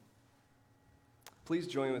Please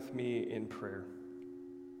join with me in prayer.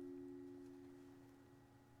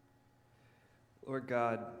 Lord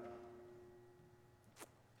God,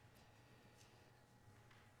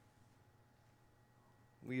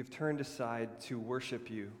 we have turned aside to worship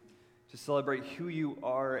you, to celebrate who you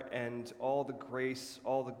are and all the grace,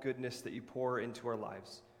 all the goodness that you pour into our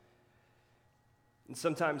lives. And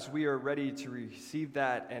sometimes we are ready to receive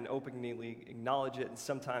that and openly acknowledge it, and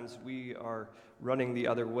sometimes we are running the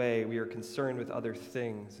other way. We are concerned with other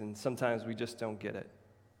things, and sometimes we just don't get it.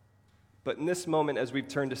 But in this moment, as we've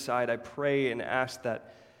turned aside, I pray and ask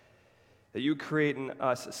that you create in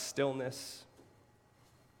us a stillness,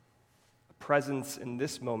 a presence in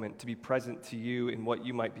this moment to be present to you in what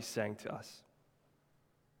you might be saying to us.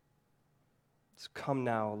 So come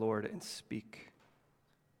now, Lord, and speak.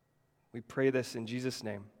 We pray this in Jesus'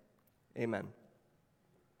 name. Amen.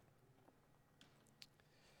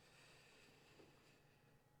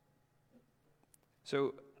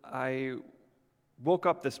 So I woke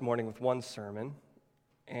up this morning with one sermon,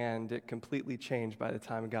 and it completely changed by the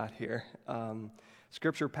time I got here.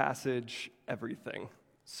 Scripture passage, everything.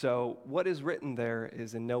 So what is written there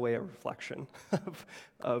is in no way a reflection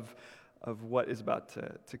of what is about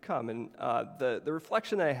to come. And the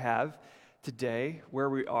reflection that I have today, where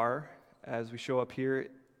we are, as we show up here,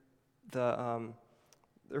 the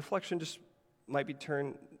reflection just might be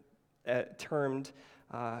termed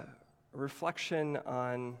a reflection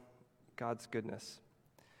on God's goodness.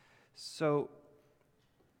 So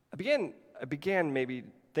I began maybe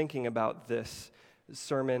thinking about this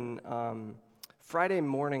sermon Friday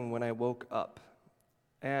morning when I woke up.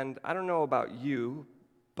 And I don't know about you,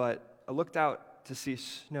 but I looked out to see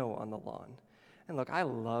snow on the lawn. And look, I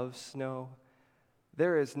love snow.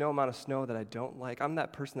 There is no amount of snow that I don't like. I'm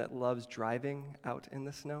that person that loves driving out in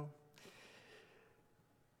the snow.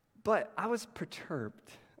 But I was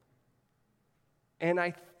perturbed. And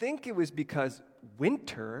I think it was because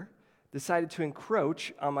winter decided to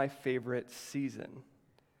encroach on my favorite season.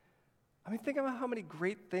 I mean, think about how many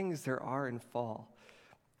great things there are in fall.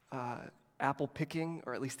 Apple picking,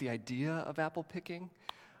 or at least the idea of apple picking.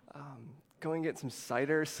 Going to get some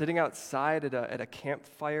cider, sitting outside at a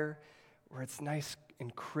campfire where it's nice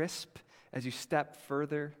and crisp as you step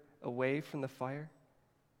further away from the fire.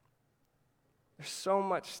 There's so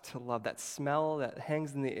much to love. That smell that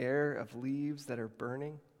hangs in the air of leaves that are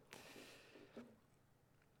burning.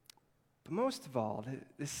 But most of all,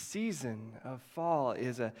 this season of fall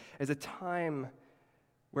is a time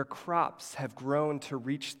where crops have grown to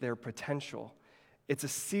reach their potential. It's a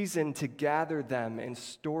season to gather them and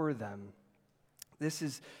store them. This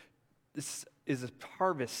is a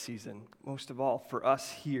harvest season, most of all for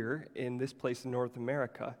us here in this place in North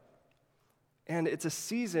America. And it's a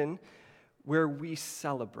season where we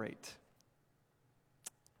celebrate.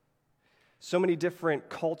 So many different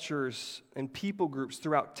cultures and people groups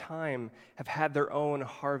throughout time have had their own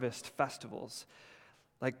harvest festivals,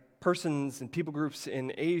 like persons and people groups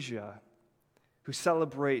in Asia who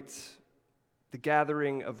celebrate the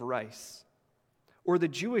gathering of rice, or the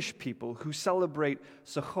Jewish people who celebrate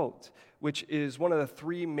Sukkot, which is one of the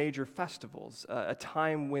three major festivals, a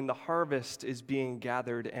time when the harvest is being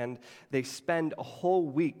gathered, and they spend a whole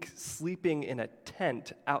week sleeping in a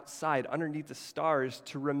tent outside underneath the stars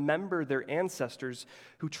to remember their ancestors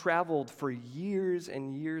who traveled for years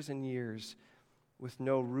and years and years with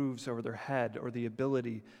no roofs over their head or the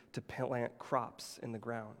ability to plant crops in the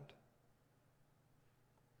ground.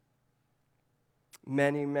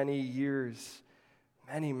 Many, many years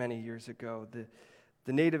ago,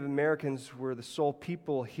 the Native Americans were the sole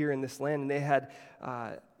people here in this land, and they had,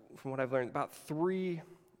 from what I've learned, about 3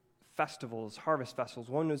 festivals, harvest festivals.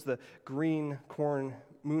 One was the Green Corn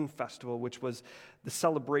Moon Festival, which was the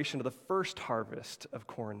celebration of the first harvest of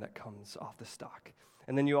corn that comes off the stalk.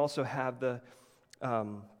 And then you also have the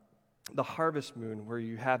Harvest Moon, where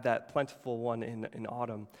you have that plentiful one in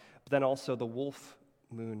autumn, but then also the Wolf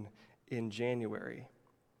Moon in January.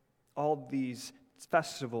 All these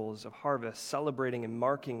festivals of harvest, celebrating and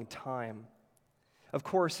marking time. Of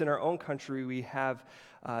course, in our own country, we have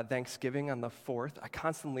Thanksgiving on the 4th. I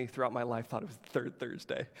constantly, throughout my life, thought it was the 3rd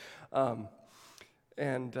Thursday.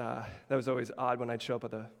 And that was always odd when I'd show up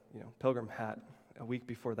with a pilgrim hat a week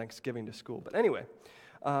before Thanksgiving to school. But anyway,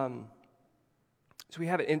 so we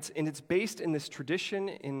have it, and it's based in this tradition,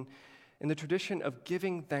 in the tradition of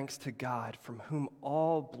giving thanks to God, from whom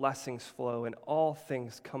all blessings flow and all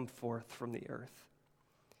things come forth from the earth.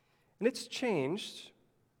 And it's changed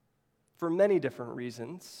for many different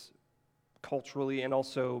reasons, culturally and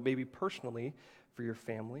also maybe personally for your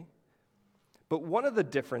family. But one of the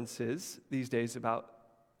differences these days about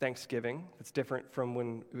Thanksgiving that's different from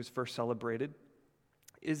when it was first celebrated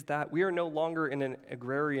is that we are no longer in an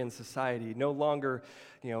agrarian society, no longer,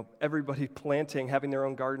 everybody planting, having their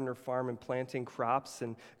own garden or farm and planting crops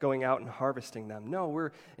and going out and harvesting them. No,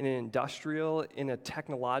 we're in an industrial, in a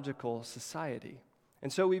technological society.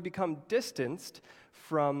 And so we've become distanced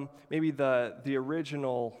from maybe the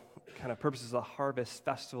original kind of purposes of harvest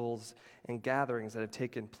festivals and gatherings that have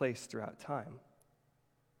taken place throughout time.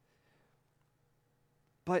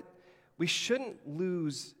 But we shouldn't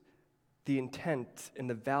lose the intent and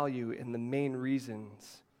the value and the main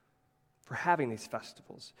reasons for having these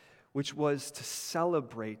festivals, which was to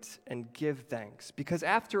celebrate and give thanks. Because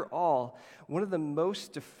after all, one of the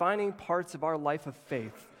most defining parts of our life of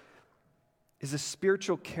faith is a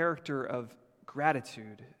spiritual character of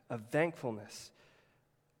gratitude, of thankfulness,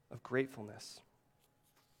 of gratefulness.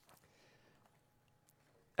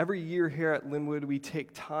 Every year here at Linwood, we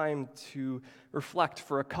take time to reflect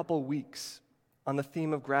for a couple weeks on the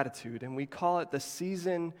theme of gratitude, and we call it the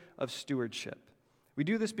season of stewardship. We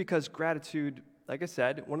do this because gratitude, like I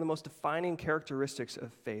said, one of the most defining characteristics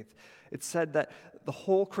of faith. It's said that the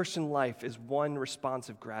whole Christian life is one response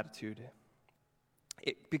of gratitude.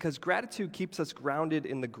 Because gratitude keeps us grounded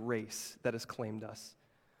in the grace that has claimed us.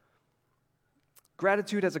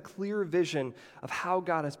 Gratitude has a clear vision of how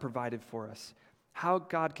God has provided for us, how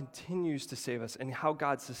God continues to save us, and how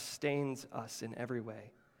God sustains us in every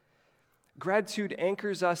way. Gratitude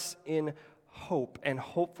anchors us in hope and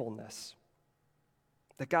hopefulness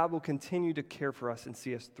that God will continue to care for us and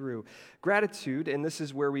see us through. Gratitude, and this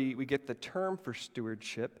is where we get the term for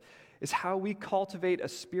stewardship, is how we cultivate a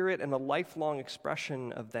spirit and a lifelong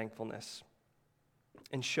expression of thankfulness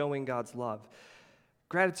and showing God's love.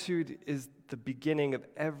 Gratitude is the beginning of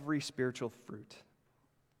every spiritual fruit.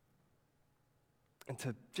 And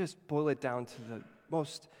to just boil it down to the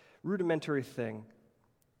most rudimentary thing,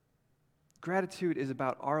 gratitude is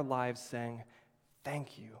about our lives saying,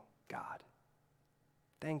 "Thank you, God.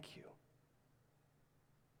 Thank you."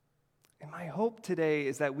 And my hope today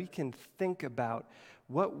is that we can think about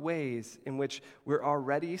what ways in which we're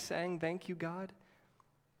already saying, "Thank you, God,"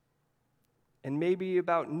 and maybe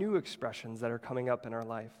about new expressions that are coming up in our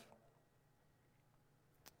life.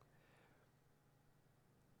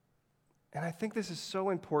 And I think this is so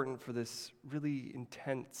important for this really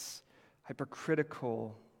intense,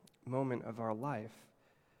 hypercritical moment of our life.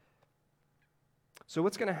 So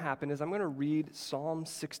what's going to happen is I'm going to read Psalm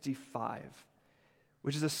 65,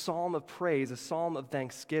 which is a psalm of praise, a psalm of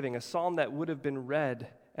thanksgiving, a psalm that would have been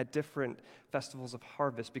read at different festivals of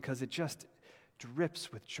harvest because it just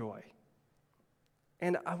drips with joy.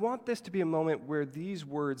 And I want this to be a moment where these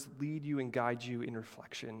words lead you and guide you in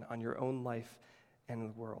reflection on your own life and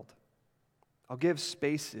the world. I'll give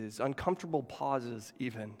spaces, uncomfortable pauses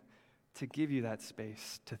even, to give you that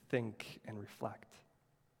space to think and reflect.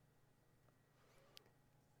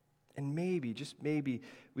 And maybe, just maybe,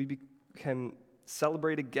 we can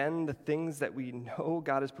celebrate again the things that we know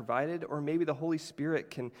God has provided, or maybe the Holy Spirit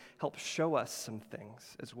can help show us some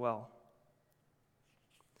things as well.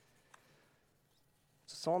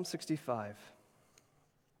 Psalm 65.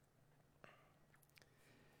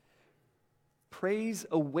 Praise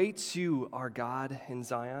awaits you, our God, in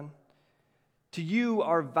Zion. To you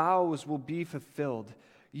our vows will be fulfilled,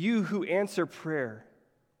 you who answer prayer.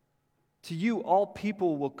 To you all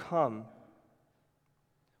people will come.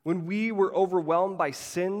 When we were overwhelmed by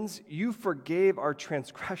sins, you forgave our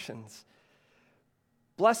transgressions.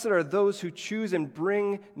 Blessed are those who choose and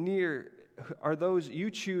bring near, are those you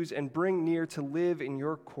choose and bring near to live in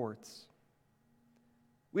your courts.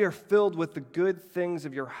 We are filled with the good things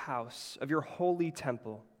of your house, of your holy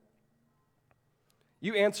temple.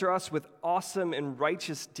 You answer us with awesome and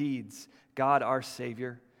righteous deeds, God our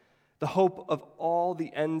Savior, the hope of all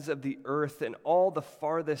the ends of the earth and all the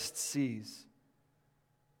farthest seas.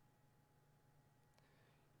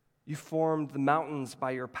 You formed the mountains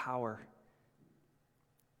by your power,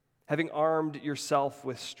 having armed yourself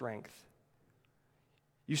with strength.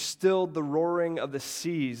 You stilled the roaring of the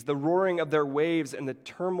seas, the roaring of their waves, and the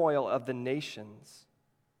turmoil of the nations.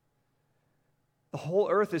 The whole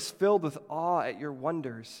earth is filled with awe at your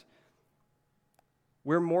wonders.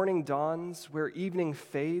 Where morning dawns, where evening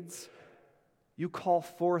fades, you call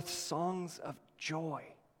forth songs of joy.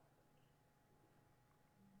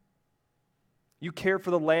 You care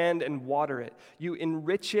for the land and water it. You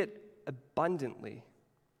enrich it abundantly.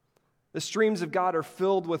 The streams of God are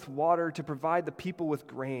filled with water to provide the people with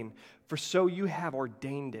grain, for so you have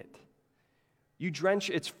ordained it. You drench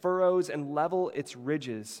its furrows and level its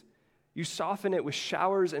ridges. You soften it with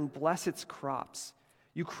showers and bless its crops.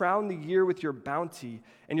 You crown the year with your bounty,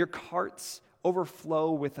 and your carts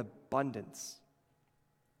overflow with abundance.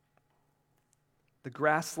 The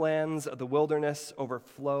grasslands of the wilderness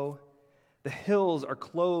overflow. The hills are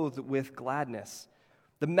clothed with gladness.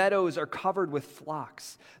 The meadows are covered with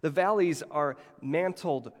flocks. The valleys are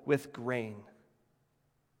mantled with grain.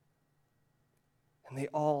 And they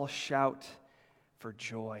all shout for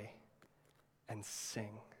joy and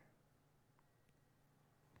sing.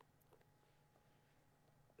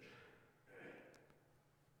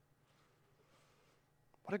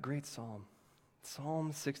 What a great psalm.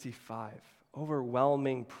 Psalm 65,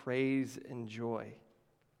 overwhelming praise and joy.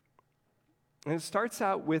 And it starts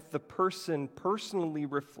out with the person personally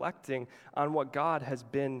reflecting on what God has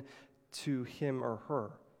been to him or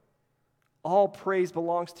her. All praise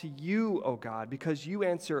belongs to you, O God, because you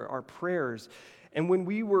answer our prayers. And when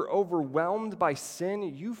we were overwhelmed by sin,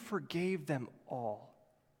 you forgave them all.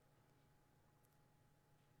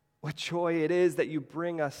 What joy it is that you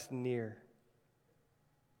bring us near.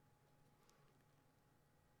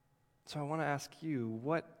 So I want to ask you,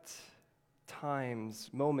 what times,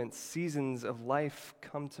 moments, seasons of life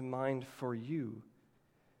come to mind for you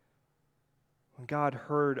when God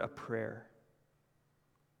heard a prayer?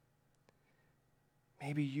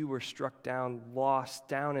 Maybe you were struck down, lost,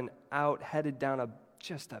 down and out, headed down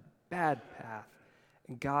just a bad path,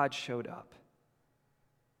 and God showed up.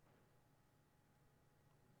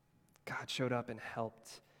 God showed up and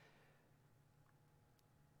helped.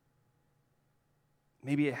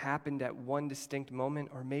 Maybe it happened at one distinct moment,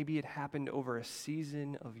 or maybe it happened over a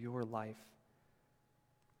season of your life.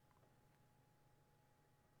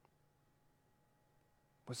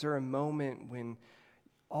 Was there a moment when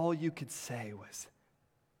all you could say was,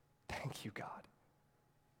 "Thank you, God.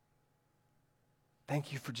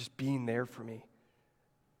 Thank you for just being there for me.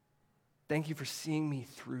 Thank you for seeing me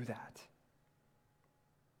through that."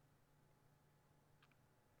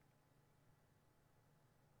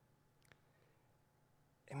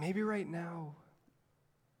 And maybe right now,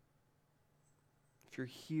 if you're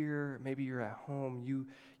here, maybe you're at home, you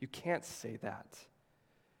can't say that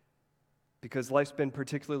because life's been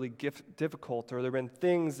particularly difficult, or there have been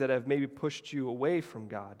things that have maybe pushed you away from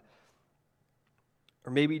God,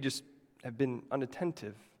 or maybe you just have been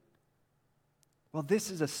unattentive. Well, this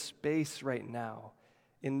is a space right now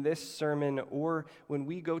in this sermon, or when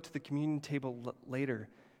we go to the communion table later,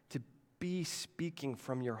 to be speaking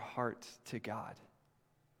from your heart to God.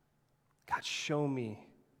 God, show me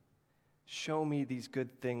these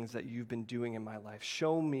good things that you've been doing in my life.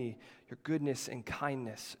 Show me your goodness and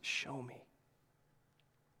kindness. Show me.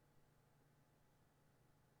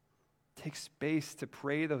 Take space to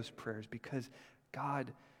pray those prayers because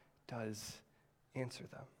God does answer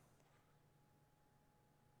them.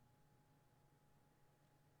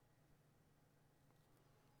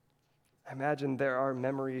 I imagine there are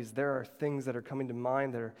memories, there are things that are coming to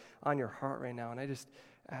mind that are on your heart right now, and I just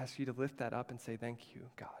ask you to lift that up and say, "Thank you,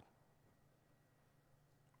 God."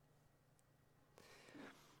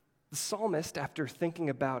 The psalmist, after thinking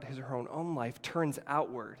about his or her own life, turns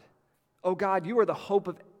outward. "Oh God, you are the hope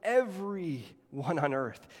of everyone on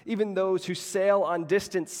earth, even those who sail on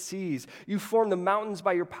distant seas. You formed the mountains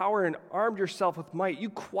by your power and armed yourself with might. You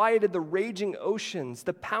quieted the raging oceans,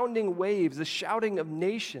 the pounding waves, the shouting of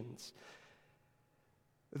nations.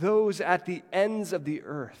 Those at the ends of the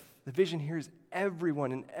earth," the vision here is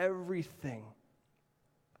everyone and everything,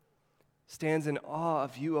 "stands in awe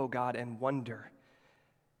of you, O God, and wonder,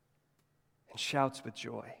 and shouts with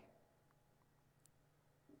joy."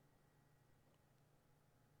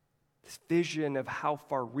 This vision of how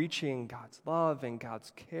far-reaching God's love and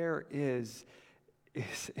God's care is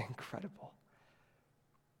incredible.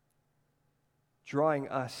 Drawing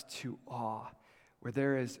us to awe where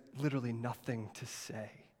there is literally nothing to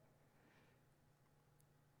say,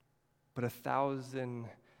 but 1,000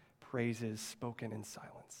 praises spoken in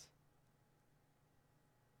silence.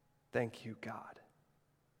 Thank you, God.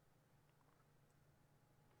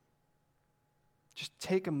 Just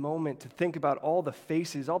take a moment to think about all the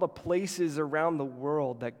faces, all the places around the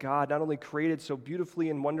world that God not only created so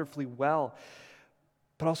beautifully and wonderfully well,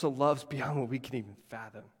 but also loves beyond what we can even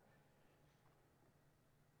fathom.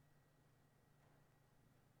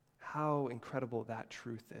 How incredible that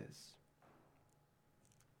truth is.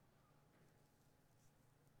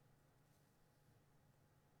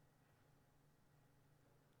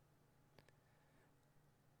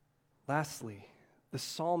 Lastly, the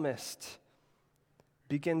psalmist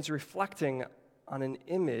begins reflecting on an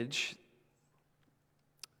image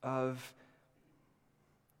of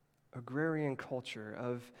agrarian culture,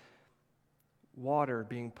 of water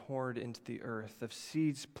being poured into the earth, of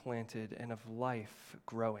seeds planted, and of life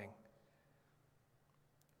growing.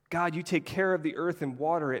 God, you take care of the earth and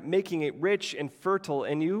water it, making it rich and fertile,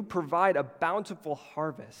 and you provide a bountiful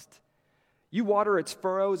harvest. You water its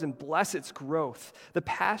furrows and bless its growth. The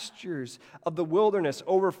pastures of the wilderness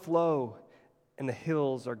overflow, and the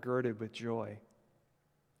hills are girded with joy.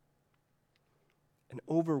 An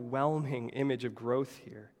overwhelming image of growth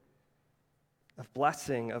here, of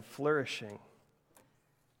blessing, of flourishing.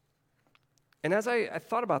 And as I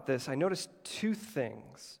thought about this, I noticed two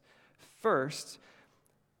things. First,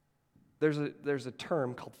 there's a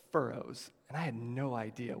term called furrows, and I had no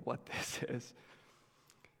idea what this is.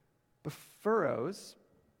 But furrows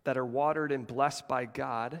that are watered and blessed by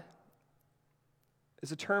God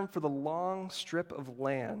is a term for the long strip of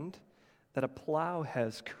land that a plow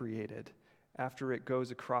has created after it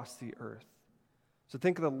goes across the earth. So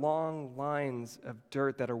think of the long lines of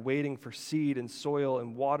dirt that are waiting for seed and soil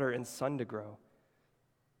and water and sun to grow.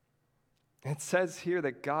 And it says here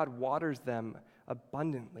that God waters them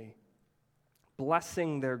abundantly,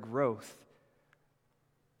 blessing their growth.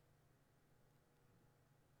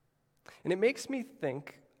 And it makes me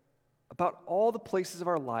think about all the places of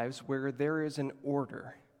our lives where there is an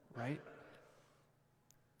order, right?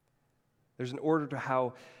 There's an order to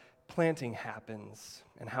how planting happens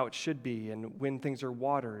and how it should be and when things are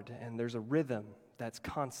watered, and there's a rhythm that's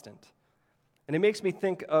constant. And it makes me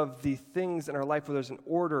think of the things in our life where there's an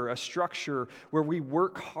order, a structure, where we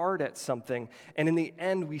work hard at something, and in the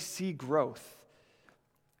end we see growth.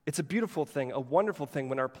 It's a beautiful thing, a wonderful thing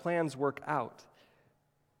when our plans work out.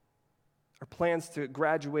 Our plans to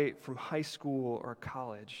graduate from high school or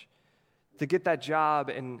college, to get that job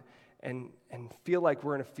and feel like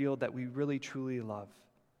we're in a field that we really truly love.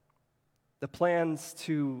 The plans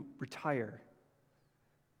to retire,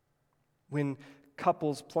 when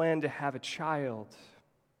couples plan to have a child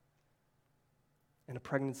and a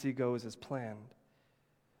pregnancy goes as planned,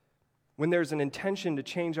 when there's an intention to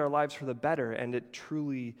change our lives for the better and it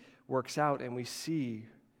truly works out and we see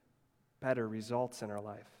better results in our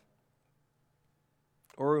life,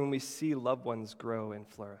 or when we see loved ones grow and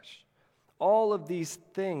flourish. All of these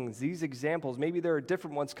things, these examples, maybe there are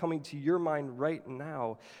different ones coming to your mind right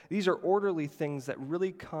now. These are orderly things that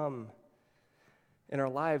really come in our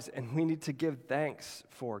lives, and we need to give thanks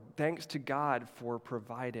for. Thanks to God for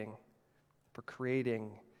providing, for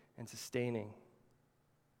creating, and sustaining.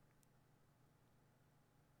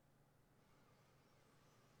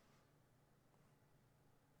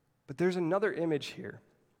 But there's another image here.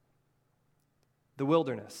 The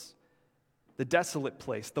wilderness. The desolate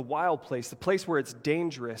place, the wild place, the place where it's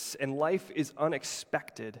dangerous and life is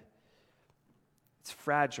unexpected. It's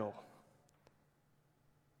fragile.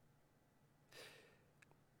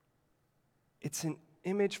 It's an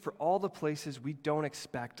image for all the places we don't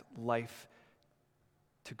expect life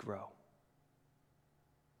to grow.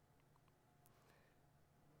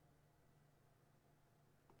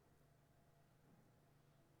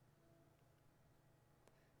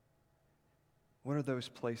 What are those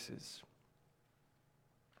places?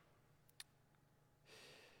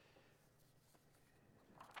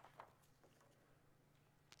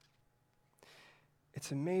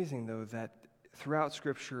 It's amazing, though, that throughout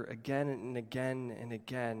Scripture, again and again and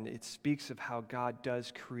again, it speaks of how God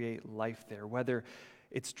does create life there, whether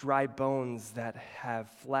it's dry bones that have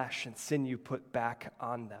flesh and sinew put back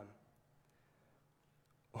on them,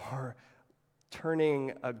 or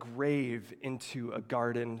turning a grave into a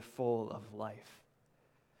garden full of life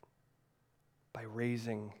by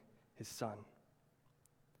raising his son.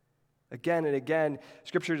 Again and again,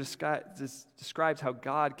 Scripture describes how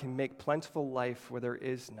God can make plentiful life where there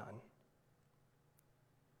is none.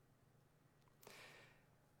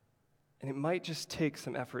 And it might just take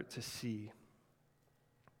some effort to see.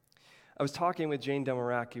 I was talking with Jane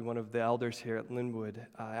Demaraki, one of the elders here at Linwood,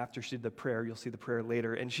 after she did the prayer. You'll see the prayer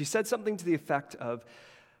later. And she said something to the effect of,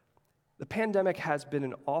 the pandemic has been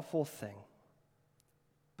an awful thing,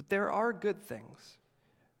 but there are good things.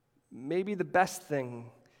 Maybe the best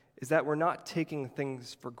thing is that we're not taking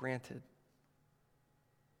things for granted.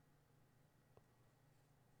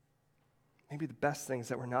 Maybe the best thing is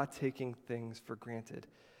that we're not taking things for granted.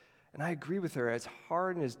 And I agree with her. As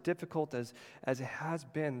hard and as difficult as it has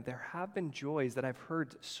been, there have been joys that I've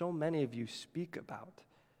heard so many of you speak about.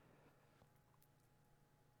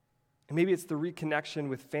 And maybe it's the reconnection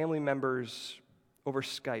with family members over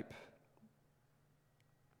Skype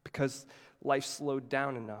because life slowed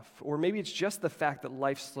down enough. Or maybe it's just the fact that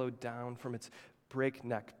life slowed down from its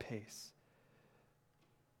breakneck pace.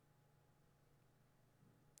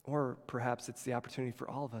 Or perhaps it's the opportunity for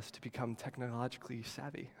all of us to become technologically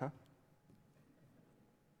savvy, huh?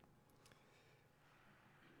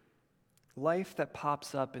 Life that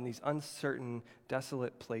pops up in these uncertain,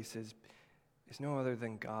 desolate places is no other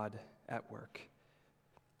than God at work.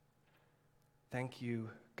 Thank you,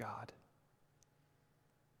 God.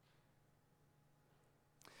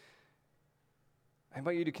 I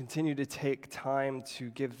invite you to continue to take time to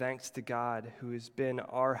give thanks to God, who has been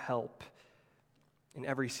our help in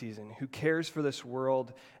every season, who cares for this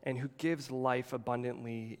world, and who gives life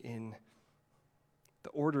abundantly in the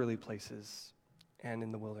orderly places and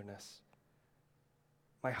in the wilderness.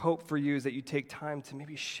 My hope for you is that you take time to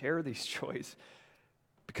maybe share these joys,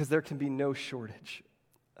 because there can be no shortage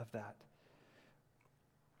of that.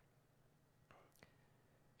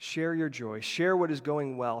 Share your joy. Share what is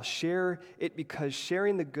going well. Share it, because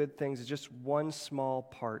sharing the good things is just one small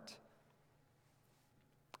part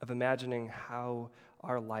of imagining how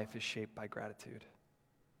our life is shaped by gratitude.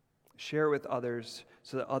 Share it with others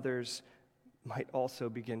so that others might also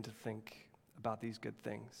begin to think about these good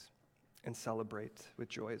things and celebrate with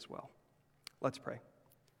joy as well. Let's pray.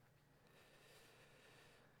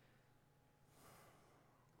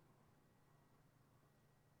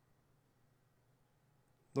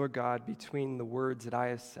 Lord God, between the words that I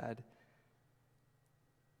have said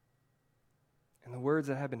and the words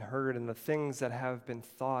that have been heard and the things that have been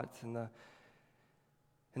thought and the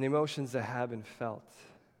emotions that have been felt,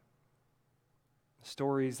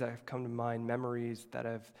 stories that have come to mind, memories that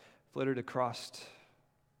have flitted across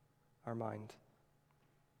our mind,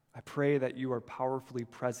 I pray that you are powerfully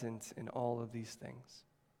present in all of these things.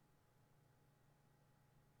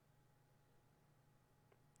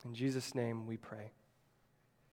 In Jesus' name we pray.